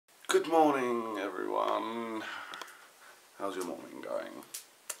Good morning, everyone. How's your morning going?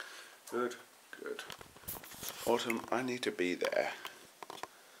 Good, good. Autumn, I need to be there.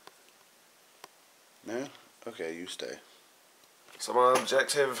 No? Okay, you stay. So my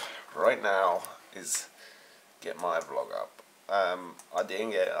objective right now is get my vlog up. I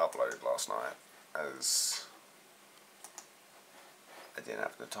didn't get it uploaded last night as I didn't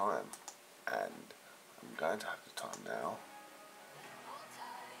have the time, and I'm going to have the time now.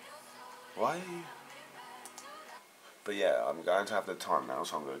 Why? But yeah, I'm going to have the time now,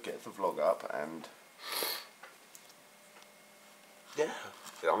 so I'm going to get the vlog up, and yeah,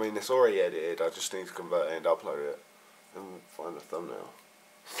 I mean, it's already edited. I just need to convert it and upload it and find a thumbnail.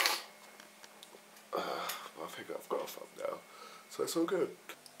 I think I've got a thumbnail, so it's all good.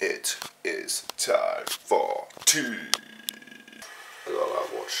 It is time for tea. I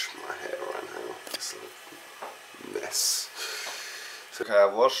gotta wash my hair right now. It's a mess. So, okay,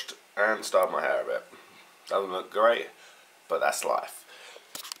 I've washed and styled my hair a bit. Doesn't look great, but that's life.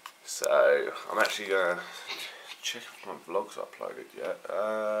 So I'm actually gonna check if my vlog's uploaded yet,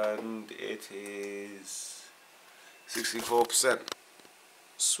 and it is 64%.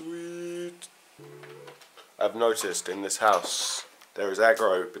 Sweet. I've noticed in this house there is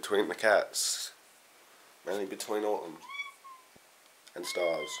aggro between the cats, mainly between Autumn and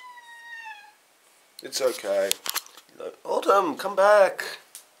Stars. It's okay. Like, Autumn, come back.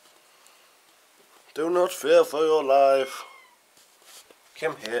 Do not fear for your life.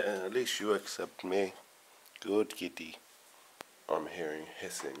 Come here, and at least you accept me. Good kitty. I'm hearing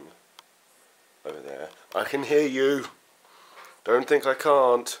hissing over there. I can hear you. Don't think I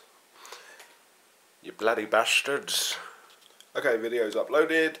can't. You bloody bastards. Okay, video's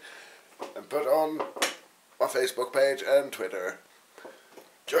uploaded and put on my Facebook page and Twitter.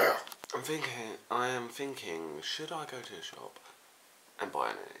 Yeah. I am thinking, should I go to the shop and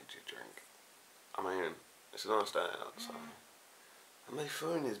buy an energy drink? I mean, it's a nice day outside. And my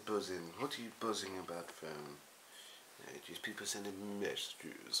phone is buzzing. What are you buzzing about, phone? Yeah, just people sending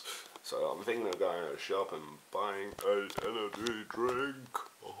messages. So I'm thinking of going to the shop and buying an energy drink.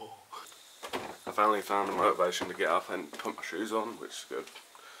 Oh. I finally found the motivation to get up and put my shoes on, which is good.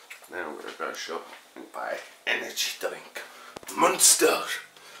 Now I'm going to go to the shop and buy energy drink. Monster!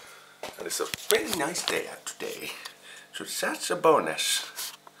 And it's a very nice day out today. So that's a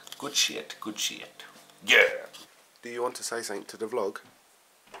bonus. Good shit, good shit. Yeah! Do you want to say something to the vlog?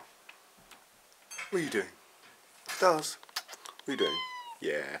 What are you doing? Stars? What are you doing?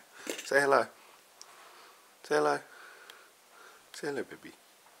 Yeah. Say hello. Say hello. Say hello, baby.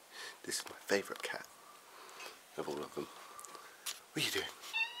 This is my favourite cat of all of them. What are you doing?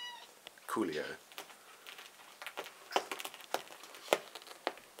 Coolio.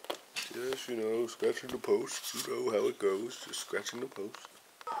 Yes, you know, scratching the post. You know how it goes, just scratching the post.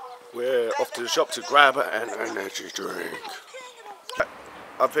 We're off to the shop to grab an energy drink.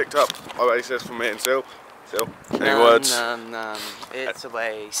 I picked up Oasis for me and SEEL. SEEL, any words? It's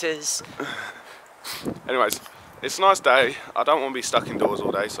Oasis. Anyways, it's a nice day. I don't want to be stuck indoors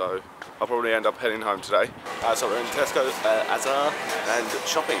all day, so I'll probably end up heading home today. So we're in Tesco, Azar, and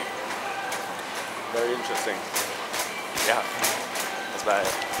shopping. Very interesting. Yeah, that's about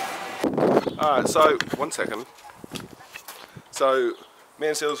it. Alright, so, 1 second. So, me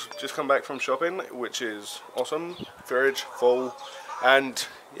and SEEL's just come back from shopping, which is awesome. Fridge full, and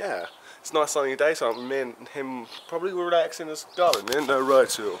yeah, it's a nice sunny day, so me and him probably will relax in his garden, isn't that right,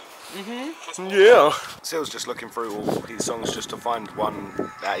 SEEL? Mm-hmm. Yeah. SEEL's just looking through all his songs just to find one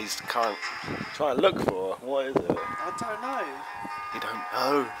that he's trying to look for. What is it? I don't know. You don't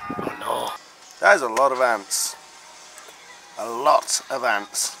know? Oh no. That is a lot of ants. A lot of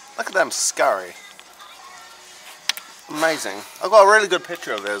ants. Look at them scurry. Amazing. I've got a really good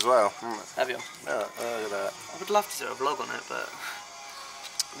picture of it as well. Have you? Yeah, look at that. I would love to do a vlog on it, but...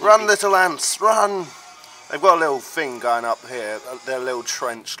 Run, little ants, run! They've got a little thing going up here, their little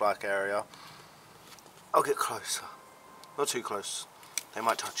trench-like area. I'll get closer. Not too close. They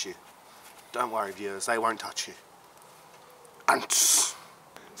might touch you. Don't worry, viewers, they won't touch you. Ants!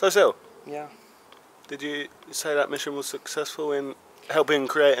 So, SEEL? Yeah. Did you say that mission was successful in helping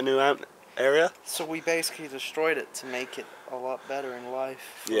create a new ant area? So we basically destroyed it to make it a lot better in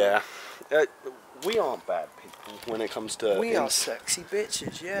life. Yeah. We aren't bad people when it comes to... We are sexy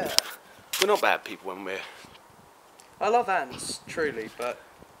bitches, yeah. We're not bad people when we're... I love ants, truly, but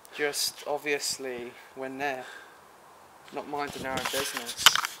just obviously when they're not minding their own business.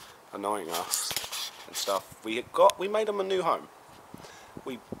 Annoying us and stuff. We made them a new home.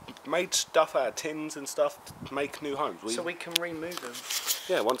 We made stuff out of tins and stuff to make new homes. So we can remove them.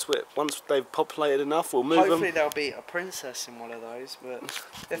 yeah, once they've populated enough, we'll move them. Hopefully there'll be a princess in one of those, but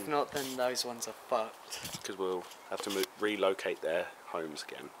if not, then those ones are fucked. Because we'll have to relocate their homes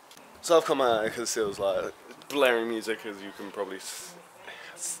again. So I've come out because it was like blaring music, as you can probably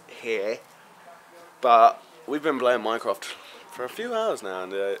hear. But we've been playing Minecraft for a few hours now,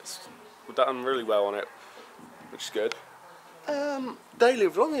 and we've done really well on it, which is good. Daily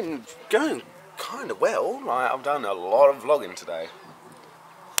vlogging going kind of well. Like, I've done a lot of vlogging today.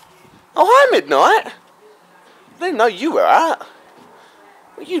 Oh, hi, Midnight. I didn't know you were out.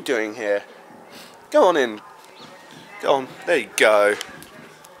 What are you doing here? Go on in. Go on. There you go.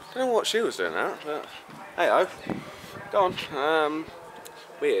 Don't know what she was doing out, but hey-ho. Go on.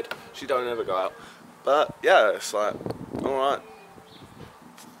 Weird. She don't ever go out. But yeah, it's like, alright.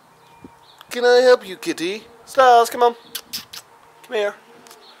 Can I help you, kitty? Stars, come on. Come here.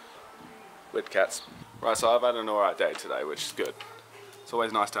 With cats. Right, so I've had an alright day today, which is good. It's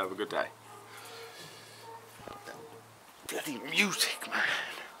always nice to have a good day. Bloody music, man.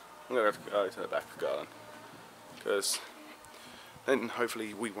 I'm going to have to go to the back of the garden. Because then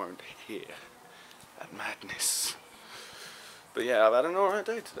hopefully we won't hear that madness. But yeah, I've had an alright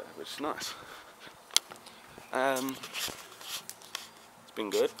day today, which is nice. It's been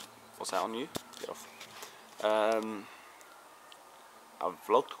good. What's that on you? Get off. I've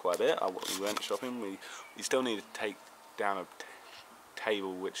vlogged quite a bit. We went shopping. We still need to take down a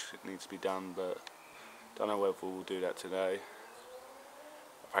table, which needs to be done, but don't know whether we'll do that today.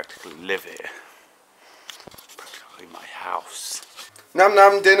 I practically live here. Practically my house. Num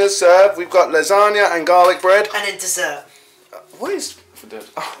num, dinner's served. We've got lasagna and garlic bread. And then dessert. What is for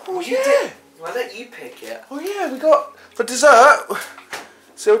dessert? Oh You yeah. did. Why don't you pick it? Oh yeah, we got for dessert.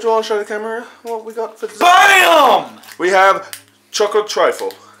 Sil, do you want to show the camera what we got for dessert? BAM! We have chocolate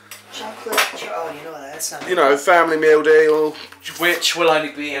trifle. Chocolate. Oh, you know what that's not. You know, family meal deal. Which will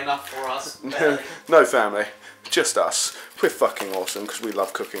only be enough for us. No family, just us. We're fucking awesome because we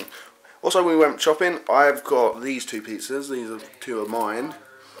love cooking. Also, we went shopping. I've got these two pizzas. These are two of mine,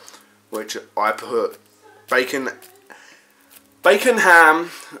 which I put bacon, ham,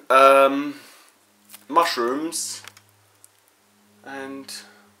 mushrooms, and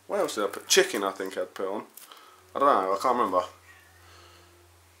what else did I put? Chicken, I think I'd put on. I don't know. I can't remember.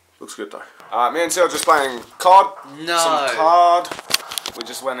 Looks good though. Alright, me and Sil just playing card. No. Some card. We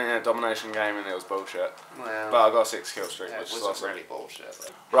just went in a domination game and it was bullshit. Well, But I got a 6 kill streak, which is awesome. really bullshit.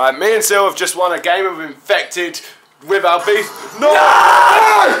 Though. Right, me and Sil have just won a game of Infected with our beef. No!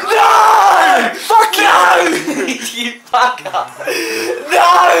 No! Fuck you! You fucker!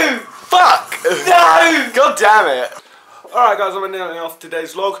 No! Fuck! No! God damn it! Alright guys, I'm ending off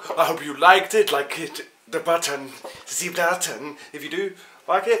today's vlog. I hope you liked it. Like it, the button, the button. If you do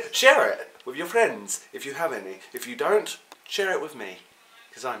like it, share it with your friends if you have any. If you don't, share it with me,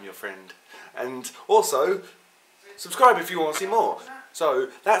 because I'm your friend. And also, subscribe if you want to see more. So,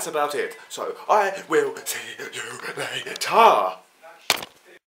 that's about it. So, I will see you later.